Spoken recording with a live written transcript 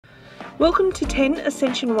Welcome to 10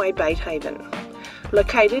 Ascension Way Batehaven.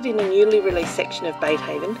 Located in a newly released section of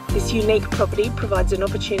Batehaven, this unique property provides an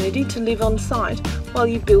opportunity to live on site while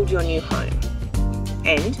you build your new home.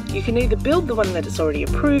 And you can either build the one that is already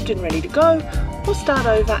approved and ready to go, or start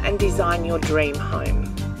over and design your dream home.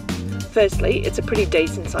 Firstly, it's a pretty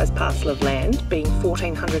decent sized parcel of land, being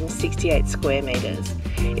 1,468 square metres.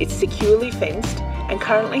 It's securely fenced and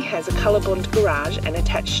currently has a Colourbond garage and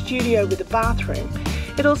attached studio with a bathroom.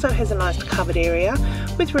 It also has a nice covered area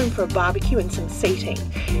with room for a barbecue and some seating.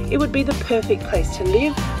 It would be the perfect place to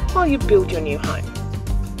live while you build your new home.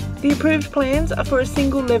 The approved plans are for a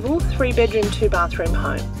single level 3-bedroom 2-bathroom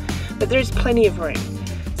home, but there is plenty of room.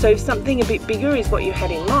 So if something a bit bigger is what you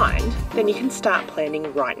had in mind, then you can start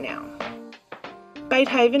planning right now.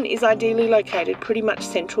 Batehaven is ideally located pretty much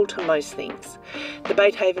central to most things. The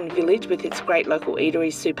Batehaven village with its great local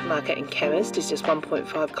eatery, supermarket and chemist is just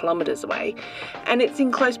 1.5 kilometres away, and it's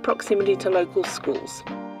in close proximity to local schools.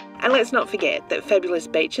 And let's not forget that fabulous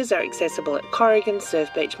beaches are accessible at Colourbond, Surf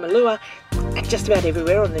Beach, Malua and just about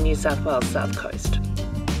everywhere on the New South Wales south coast.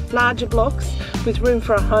 Larger blocks with room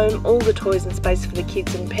for a home, all the toys and space for the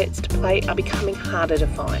kids and pets to play are becoming harder to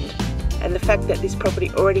find. And the fact that this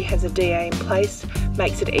property already has a DA in place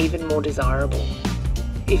makes it even more desirable.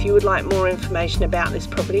 If you would like more information about this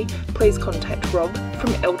property, please contact Rob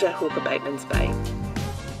from Elder Hook Abatements Bay.